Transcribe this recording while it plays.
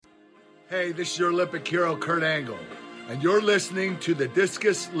Hey, this is your Olympic hero, Kurt Angle, and you're listening to the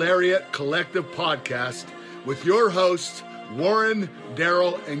Discus Lariat Collective Podcast with your hosts, Warren,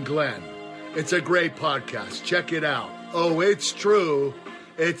 Daryl, and Glenn. It's a great podcast. Check it out. Oh, it's true.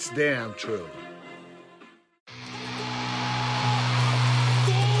 It's damn true.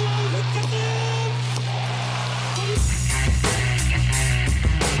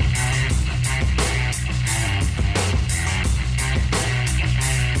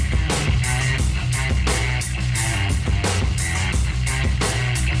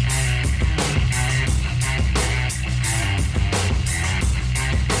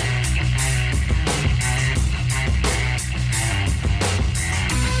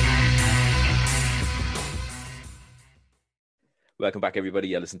 Welcome back, everybody.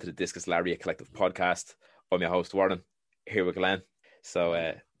 You listen to the Discus Lariat Collective Podcast. I'm your host, Warren, here with Glenn.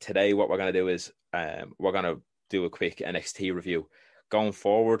 So today what we're going to do is we're going to do a quick NXT review. Going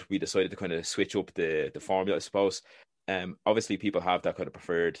forward, we decided to kind of switch up the formula, I suppose. Obviously, people have that kind of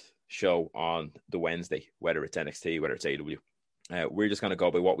preferred show on the Wednesday, whether it's NXT, whether it's AEW. We're just going to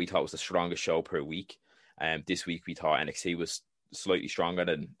go by what we thought was the strongest show per week. This week, we thought NXT was slightly stronger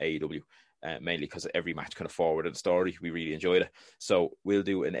than AEW. Mainly because every match kind of forwarded the story. We really enjoyed it. So we'll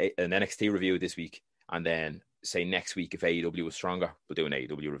do an NXT review this week, and then say next week if AEW was stronger, we'll do an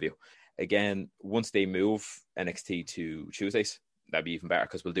AEW review. Again, once they move NXT to Tuesdays, that'd be even better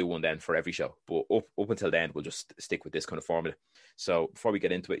because we'll do one then for every show. But up until then, we'll just stick with this kind of formula. So before we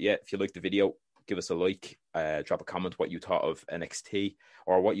get into it, if you liked the video, give us a like, drop a comment what you thought of NXT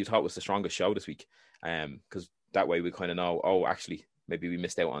or what you thought was the strongest show this week. Because that way we kind of know, actually, maybe we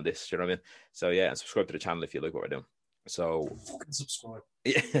missed out on this, you know what I mean? So and subscribe to the channel if you like what we're doing. So fucking subscribe.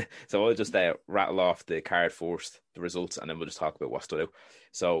 Yeah, so I'll just rattle off the card first, the results, and then we'll just talk about what stood out.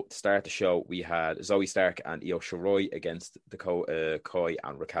 So to start the show, we had Zoe Stark and Io Shirai against the Koi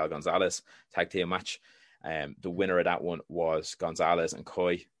and Raquel Gonzalez tag team match. The winner of that one was Gonzalez and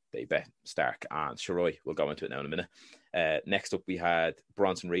Koi. They bet Stark and Shirai. We'll go into it now in a minute. Next up, we had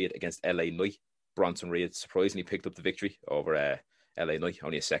Bronson Reed against LA Knight. Bronson Reed surprisingly picked up the victory over LA Knight,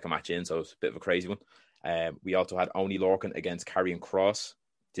 only a second match in, so it's a bit of a crazy one. We also had Oney Lorcan against Karrion Kross.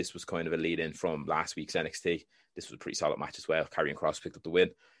 This was kind of a lead-in from last week's NXT. This was a pretty solid match as well. Karrion Kross picked up the win.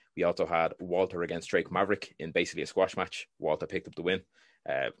 We also had Walter against Drake Maverick in basically a squash match. Walter picked up the win.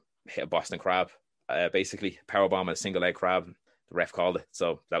 Hit a Boston Crab, basically. Powerbomb and a single leg crab. The ref called it,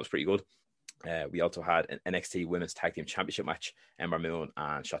 so that was pretty good. We also had an NXT Women's Tag Team Championship match. Ember Moon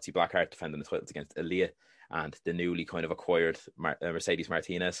and Shotzi Blackheart defending the titles against Aaliyah and the newly kind of acquired Mercedes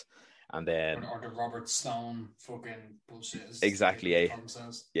Martinez. And then... Or the Robert Stone fucking bullshit. Exactly,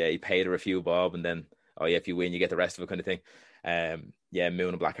 yeah. He paid her a few bob and then, if you win, you get the rest of it kind of thing.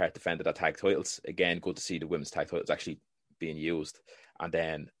 Moon and Blackheart defended our tag titles. Again, good to see the women's tag titles actually being used. And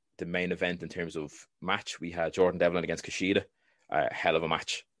then the main event in terms of match, we had Jordan Devlin against Kushida. Hell of a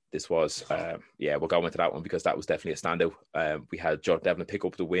match. This was, we'll go into that one because that was definitely a standout. We had Jordan Devlin pick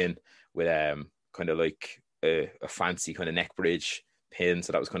up the win with kind of like a fancy kind of neck bridge pin,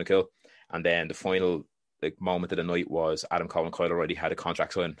 so that was kind of cool. And then the final moment of the night was Adam Cole and Kyle O'Reilly had a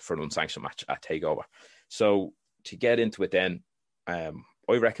contract signed for an unsanctioned match at TakeOver. So to get into it then, I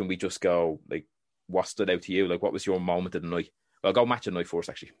reckon we just go, what stood out to you? What was your moment of the night? Well, go match of the night first,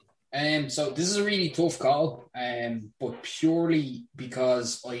 actually. So this is a really tough call, but purely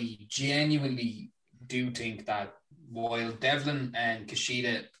because I genuinely do think that while Devlin and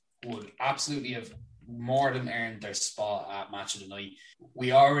Kushida would absolutely have more than earned their spot at match of the night,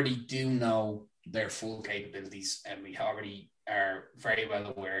 we already do know their full capabilities and we already are very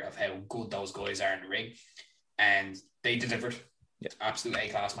well aware of how good those guys are in the ring, and they delivered. Absolute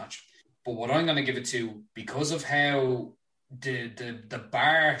A-class match. But what I'm going to give it to, because of how the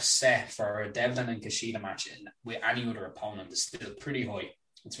bar set for a Devlin and Kushida match with any other opponent is still pretty high.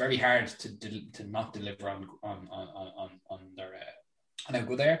 It's very hard to not deliver on their on how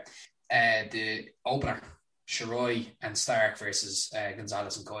good they are. The opener, Shirai and Stark versus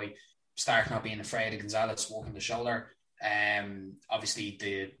Gonzalez and Koi. Stark not being afraid of Gonzalez working the shoulder. Obviously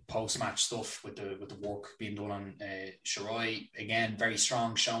the post-match stuff with the work being done on Shirai, again, very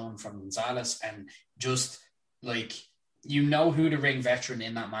strong showing from Gonzalez, and just who the ring veteran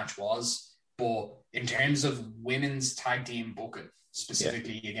in that match was, but in terms of women's tag team booking,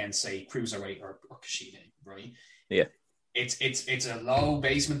 specifically against say Cruiserweight or Kushida, right? Yeah, it's a low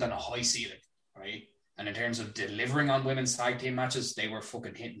basement and a high ceiling, right? And in terms of delivering on women's tag team matches, they were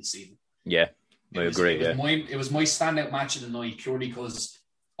fucking hitting the ceiling. Yeah. I agree. It was my standout match of the night purely because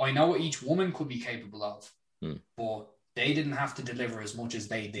I know what each woman could be capable of, but they didn't have to deliver as much as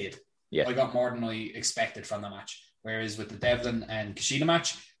they did. Yeah. I got more than I expected from the match. Whereas with the Devlin and Kushida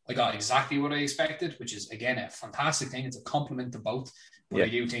match, I got exactly what I expected, which is, again, a fantastic thing. It's a compliment to both. But I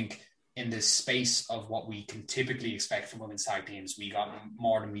do think in the space of what we can typically expect from women's tag teams, we got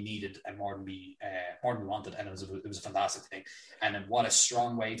more than we needed and more than we wanted, and it was a fantastic thing. And what a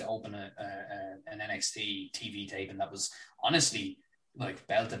strong way to open an NXT TV tape, and that was honestly like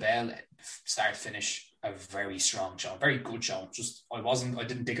bell to bell, start to finish, a very strong show, very good show. Just I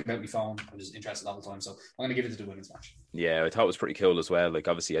didn't think about my phone. I was interested all the time, so I'm going to give it to the women's match. Yeah, I thought it was pretty cool as well. Like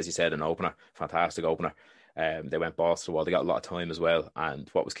obviously, as you said, an opener, fantastic opener. They went balls to the wall. They got a lot of time as well. And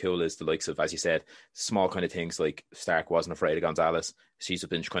what was cool is the likes of, as you said, small kind of things like Stark wasn't afraid of Gonzalez. She's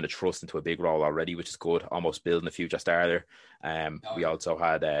been kind of thrust into a big role already, which is good. Almost building a future star there. We also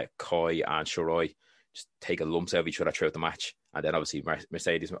had Koi and Shiroi just taking lumps out of each other throughout the match. And then obviously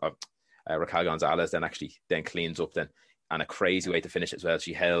Mercedes, Raquel Gonzalez then cleans up then. And a crazy way to finish it as well.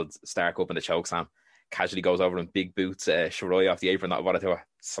 She held Stark up in the chokeslam. Casually goes over in big boots, Shiroi off the apron, not about it to her.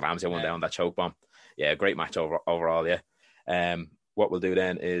 Slams everyone down that choke bomb. Yeah, great match overall, yeah. What we'll do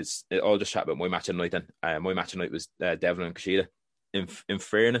then is, I'll just chat about my match of the night then. My match of the night was Devlin and Kushida. In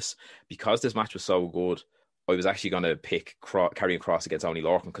fairness, because this match was so good, I was actually going to pick Karrion Kross against Oney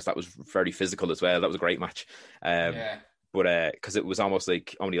Lorcan because that was very physical as well. That was a great match. But because it was almost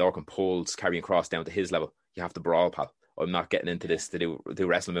like Oney Lorcan pulls Karrion Kross down to his level. You have to brawl, pal. I'm not getting into this to do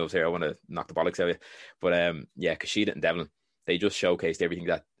wrestling moves here. I want to knock the bollocks out of you. But Kushida and Devlin, they just showcased everything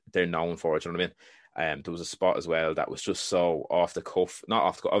that they're known for. Do you know what I mean? There was a spot as well that was just so off the cuff. Not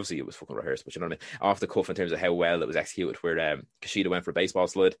off the cuff, obviously it was fucking rehearsed, but you know what I mean? Off the cuff in terms of how well it was executed, where Kushida went for a baseball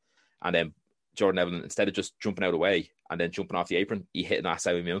slide, and then Jordan Devlin, instead of just jumping out of the way and then jumping off the apron, he hit an ass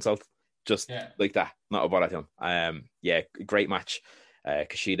out of himself. Just like that. Not a bother to him. Great match.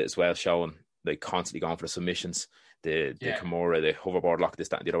 Kushida as well, showing like constantly going for the submissions. The Kimura, the hoverboard lock, this,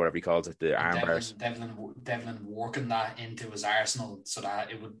 that, and the other, whatever he calls it, the arm bars. Devlin working that into his arsenal so that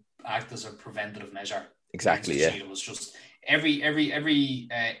it would act as a preventative measure. Exactly, yeah. It was just every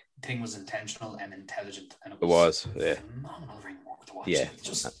thing was intentional and intelligent, and it was phenomenal ring work to watch. Yeah,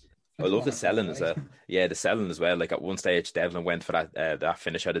 I love the selling as well. Yeah, the selling as well. Like at one stage, Devlin went for that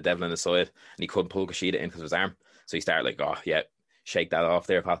finish out of Devlin aside, and he couldn't pull Kushida in because of his arm. So he started shake that off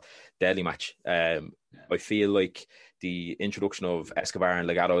there, pal. Deadly match. I feel like the introduction of Escobar and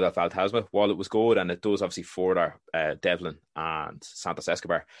Legado del Fantasma, while it was good and it does obviously further Devlin and Santos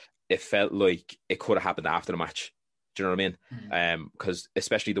Escobar, it felt like it could have happened after the match. Do you know what I mean? Because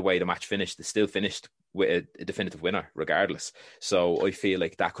especially the way the match finished, it still finished with a definitive winner regardless. So I feel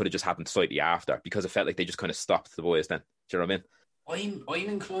like that could have just happened slightly after, because it felt like they just kind of stopped the boys then. Do you know what I mean? I'm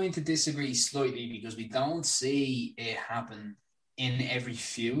inclined to disagree slightly, because we don't see it happen in every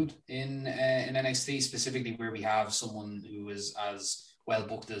feud in NXT, specifically where we have someone who is as well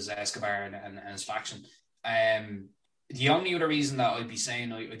booked as Escobar and his faction. The only other reason that I'd be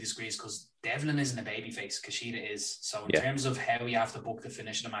saying I disagree is because Devlin isn't a babyface, Kushida is. So in terms of how you have to book the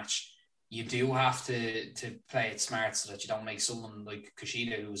finish of the match, you do have to play it smart so that you don't make someone like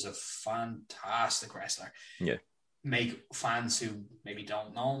Kushida, who's a fantastic wrestler, make fans who maybe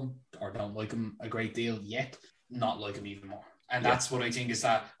don't know him or don't like him a great deal yet not like him even more. And that's what I think is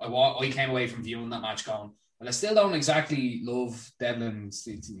that I came away from viewing that match going, well, I still don't exactly love Devlin.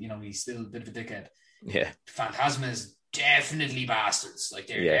 You know, he's still a bit of a dickhead. Yeah. Fantasma is definitely bastards. Like,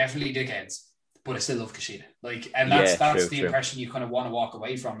 they're definitely dickheads. But I still love Kushida. Like, and that's the impression you kind of want to walk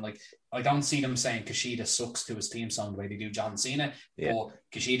away from. Like, I don't see them saying Kushida sucks to his theme song the way they do John Cena. Yeah. But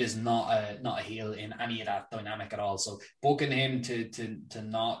Kushida's not a heel in any of that dynamic at all. So booking him to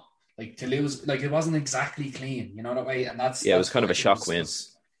not, like, to lose, like, it wasn't exactly clean, you know that way, and that's it was kind of a shock win.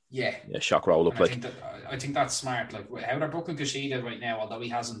 Shock roll up. I think that's smart. Like, how they're booking Kushida right now, although he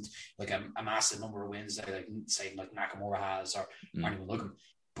hasn't like a massive number of wins, like say like Nakamura has or anyone like him,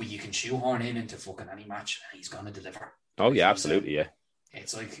 but you can shoehorn him into fucking any match and he's gonna deliver. Oh yeah, absolutely, yeah.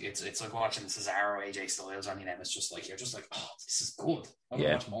 It's like watching Cesaro, AJ Styles, or any of them. It's just like you're just like, oh, this is good. I want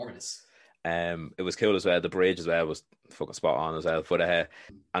to watch more of this. It was cool as well. The bridge as well was fucking spot on as well. But and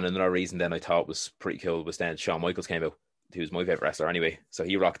another reason then I thought was pretty cool was then Shawn Michaels came out, who's my favorite wrestler anyway. So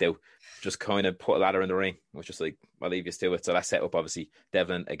he rocked out, just kind of put a ladder in the ring, was just like, I'll leave you to it. So that set up obviously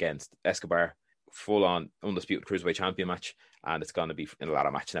Devlin against Escobar, full on undisputed cruiserweight champion match, and it's going to be in a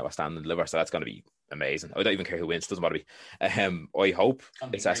ladder match now, a stand and deliver. So that's going to be amazing. I don't even care who wins; doesn't bother me. I hope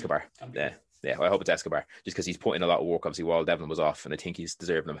it's Escobar. Yeah, I hope it's Escobar, just because he's put in a lot of work, obviously, while Devlin was off, and I think he's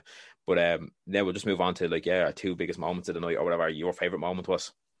deserving of it. But then we'll just move on to, our two biggest moments of the night, or whatever your favourite moment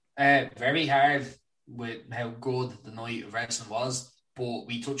was. Very hard with how good the night of wrestling was, but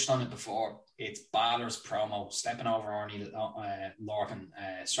we touched on it before. It's Balor's promo, stepping over Oney Lorcan,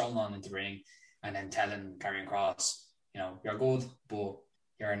 strolling on into the ring, and then telling Karrion Kross, you know, you're good, but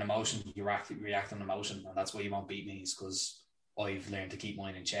you're an emotion, you react on emotion, and that's why you won't beat me, is because I've learned to keep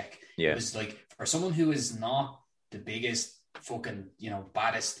mine in check. Yeah. It was like, for someone who is not the biggest fucking,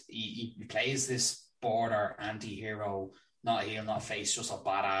 baddest, he plays this border anti-hero, not a heel, not a face, just a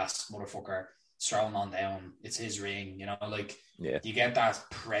badass motherfucker strolling on down. It's his ring, you get that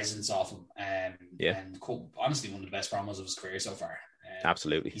presence off him. And honestly, one of the best promos of his career so far.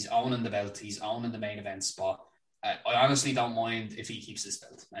 Absolutely. He's owning the belt. He's owning the main event spot. I honestly don't mind if he keeps this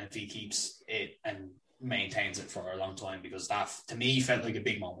belt and if he keeps it and maintains it for a long time, because that, to me, felt like a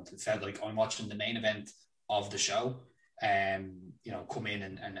big moment. It felt like I'm watching the main event of the show, come in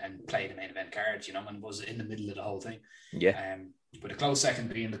and play the main event card, and was in the middle of the whole thing. Yeah. With a close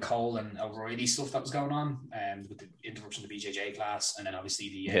second being the Cole and O'Reilly stuff that was going on, with the interruption of the BJJ class, and then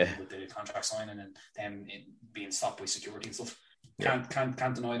obviously with the contract signing and them being stopped by security and stuff.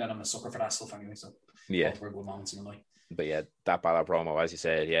 Can't deny that I'm a sucker for that stuff anyway. So both were good moments in the night. But yeah, that Balor promo, as you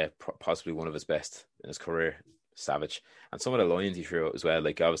said, possibly one of his best in his career. Savage. And some of the lines he threw out as well,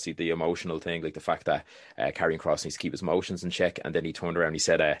 like obviously the emotional thing, like the fact that Karrion Kross needs to keep his emotions in check, and then he turned around and he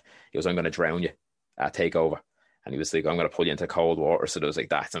said, I'm going to drown you at TakeOver. And he was like, I'm going to pull you into cold water. So it was like,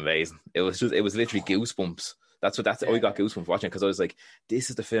 that's amazing. It was literally goosebumps. I got goosebumps watching it, because I was like, this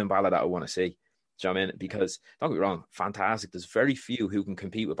is the Finn Balor that I want to see. Do you know what I mean? Because, don't get me wrong, fantastic. There's very few who can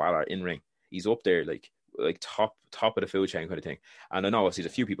compete with Balor in ring. He's up there, like top of the food chain kind of thing. And I know obviously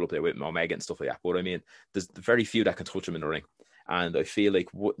there's a few people up there with Omega and stuff like that, but I mean, there's very few that can touch him in the ring. And I feel like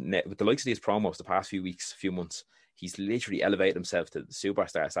with the likes of these promos the past few months, he's literally elevated himself to the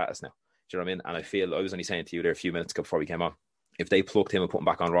superstar status now. Do you know what I mean? And I feel, I was only saying to you there a few minutes ago before we came on, if they plucked him and put him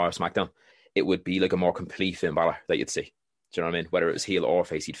back on Raw or SmackDown, it would be like a more complete Finn Balor that you'd see. Do you know what I mean? Whether it was heel or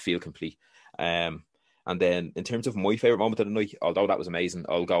face, he'd feel complete. And then in terms of my favourite moment of the night, although that was amazing,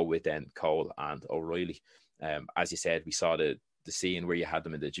 I'll go with then Cole and O'Reilly. As you said, we saw the scene where you had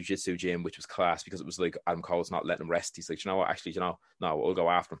them in the jiu-jitsu gym, which was class, because it was like Adam Cole's not letting him rest. He's like, you know what, actually, no, we'll go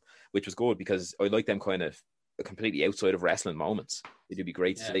after him, which was good, because I like them kind of completely outside of wrestling moments. It'd be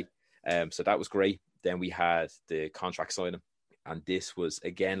great to see. So that was great. Then we had the contract signing, and this was,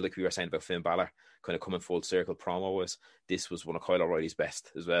 again, like we were saying about Finn Balor, kind of coming full circle promo-wise, this was one of Kyle O'Reilly's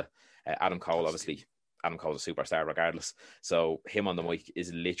best as well. Adam Cole, obviously, Adam Cole's a superstar regardless. So him on the mic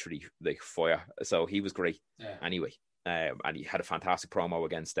is literally like fire. So he was great anyway. And he had a fantastic promo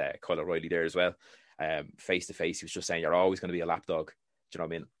against Kyle O'Reilly there as well. Face to face, he was just saying, you're always going to be a lapdog. Do you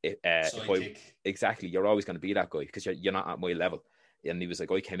know what I mean? Exactly, you're always going to be that guy, because you're not at my level. And he was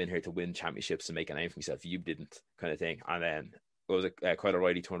like, I came in here to win championships and make a name for myself. You didn't, kind of thing. And then it was Kyle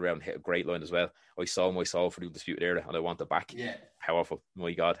O'Reilly turned around and hit a great line as well. I saw my soul for the Undisputed Era and I want it back. Yeah. Powerful.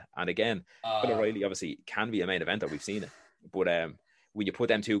 My God. And again, Kyle O'Reilly obviously can be a main eventer. We've seen it. But when you put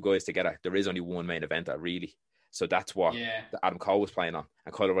them two guys together, there is only one main eventer, really. So that's what Adam Cole was playing on.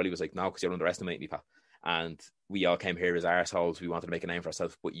 And Kyle O'Reilly was like, no, because you're underestimating me, pal. And we all came here as arseholes. We wanted to make a name for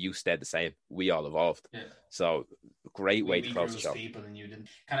ourselves, but you stayed the same. We all evolved. Yeah. So great way to close the show. People and you didn't.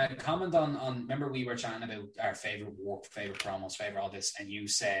 Can I comment on? Remember we were chatting about our favorite work, favorite promos, favorite all this, and you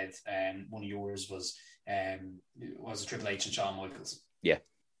said one of yours was Triple H and Shawn Michaels. Yeah.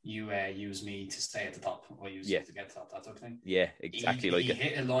 You used me to stay at the top. I used you to get to the top. That type of thing. Yeah, exactly. He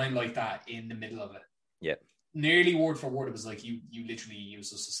hit a line like that in the middle of it. Yeah. Nearly word for word. It was like you literally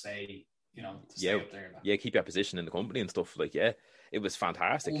used us to stay. To stay up there. Man. Yeah, keep your position in the company and stuff. Like, it was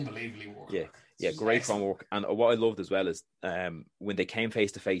fantastic. Unbelievably work. Yeah, great promo work. And what I loved as well is when they came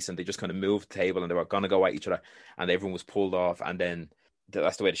face to face and they just kind of moved the table and they were going to go at each other and everyone was pulled off, and then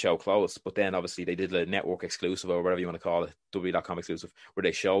that's the way the show closed. But then obviously they did a network exclusive or whatever you want to call it, W.com exclusive, where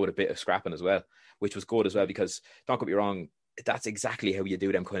they showed a bit of scrapping as well, which was good as well, because don't get me wrong, that's exactly how you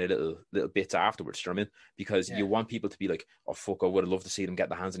do them kind of little bits afterwards, do you know what I mean? Because you want people to be like, oh fuck, I would have loved to see them get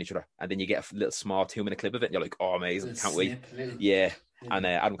their hands on each other, and then you get a little small 2-minute clip of it and you're like, oh amazing, can't wait. And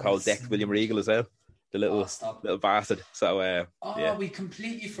Adam Cole decked William Regal as well, the little bastard. So we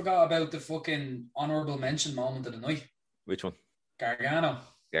completely forgot about the fucking honourable mention moment of the night. Which one? Gargano,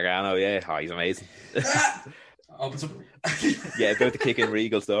 he's amazing. Opens up. About to kick in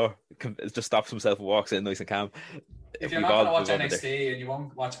Regal's door, just stops himself and walks in nice and calm. If you're not going to watch NXT and you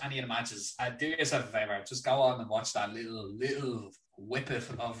won't watch any of the matches, do yourself a favour. Just go on and watch that little whippet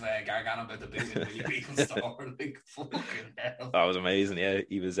of Gargano about the boot in the Regal's door. Like, fucking hell. That was amazing. Yeah,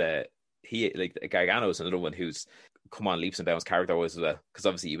 he was. Gargano is another one who's come on leaps and bounds character-wise as well, because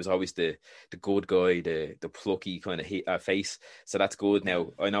obviously he was always the good guy, the plucky kind of face. So that's good. Now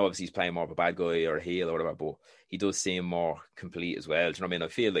I know obviously he's playing more of a bad guy or a heel or whatever, but he does seem more complete as well. Do you know what I mean? I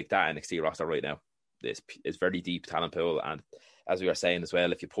feel like that NXT roster right now is very deep talent pool, and as we were saying as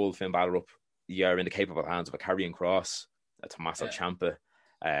well, if you pull Finn Balor up, you're in the capable hands of a Karrion Kross, a Tommaso Ciampa,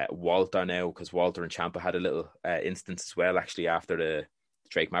 Walter now, because Walter and Ciampa had a little instance as well, actually, after the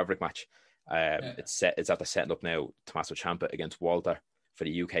Drake Maverick match. It's after setting up now Tommaso Ciampa against Walter for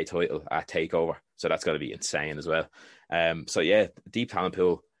the UK title at TakeOver. So that's going to be insane as well. So yeah, deep talent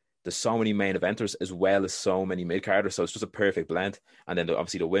pool. There's so many main eventers as well as so many mid-carders. So it's just a perfect blend. And then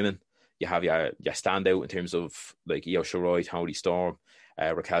obviously the women, you have your standout in terms of like Io Shirai, Toni Storm,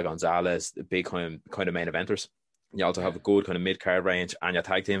 Raquel Gonzalez, the big kind of main eventers. You also have a good kind of mid-card range and your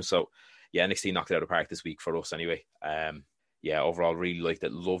tag team. So yeah, NXT knocked it out of the park this week for us anyway. Yeah, overall really liked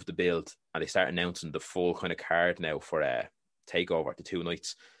it, loved the build. And they start announcing the full kind of card now for TakeOver, the 2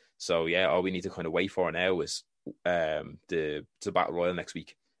 nights. So yeah, all we need to kind of wait for now is the Battle Royal next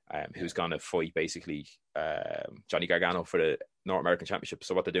week. Who's going to fight basically Johnny Gargano for the North American Championship.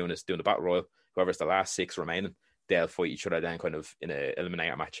 So what they're doing is doing the Battle Royal. Whoever's the last 6 remaining, they'll fight each other then kind of in an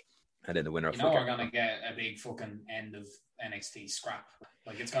eliminator match. And then the winner... we're going to get a big fucking end of NXT scrap.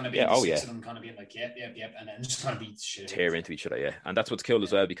 Like, it's going to be 6 of them kind of being like, yep, and then just going to be shit. Tear into each other, yeah. And that's what's cool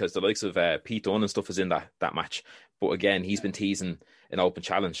as well, because the likes of Pete Dunne and stuff is in that match. But again, he's been teasing an open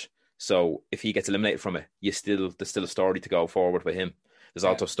challenge. So if he gets eliminated from it, there's still a story to go forward with him. There's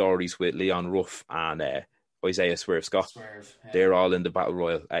also stories with Leon Ruff and Isaiah Swerve Scott. They're all in the Battle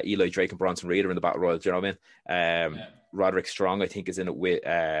Royal. Eli Drake and Bronson Reed are in the Battle Royal. Do you know what I mean? Roderick Strong, I think, is in it with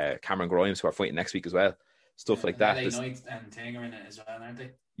Cameron Grimes, who are fighting next week as well. Stuff like that. LA Knight and Ting are in it as well, aren't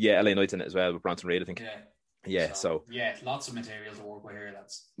they? Yeah, LA Knight's in it as well with Bronson Reed, I think. So lots of material to work with here,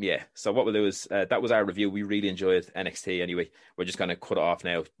 lads. Yeah, so what we'll do is that was our review. We really enjoyed NXT anyway. We're just going to cut it off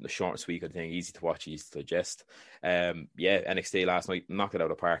now. The short and sweet, I think, easy to watch, easy to digest. NXT last night, knocked it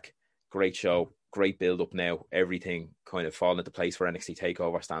out of the park. Great show, great build up now. Everything kind of falling into place for NXT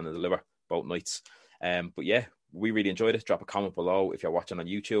TakeOver, stand and deliver both nights. But yeah, we really enjoyed it. Drop a comment below if you're watching on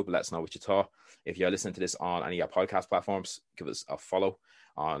YouTube. Let us know what you thought. If you're listening to this on any of our podcast platforms, give us a follow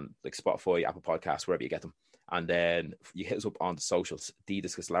on like Spotify, Apple Podcasts, wherever you get them. And then you hit us up on the socials,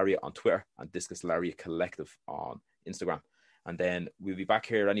 Discuss Lariat on Twitter and Discuss Lariat Collective on Instagram. And then we'll be back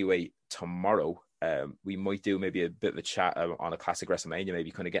here anyway tomorrow. We might do maybe a bit of a chat on a classic WrestleMania,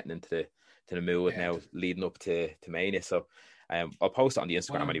 maybe kind of getting into the mood now, leading up to Mania. So I'll post it on the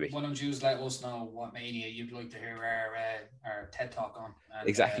Instagram anyway. Why don't you let us know what Mania you'd like to hear our TED Talk on? And,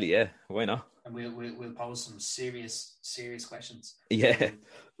 exactly, yeah. Why not? And we'll pose some serious questions. Yeah.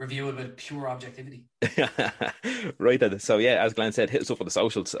 Review it with pure objectivity. Right then. So yeah, as Glenn said, hit us up on the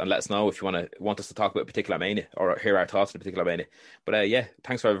socials and let us know if you want us to talk about a particular Mania or hear our thoughts on a particular Mania. But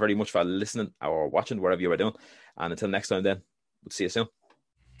thanks very much for listening or watching, wherever you are doing. And until next time then, we'll see you soon.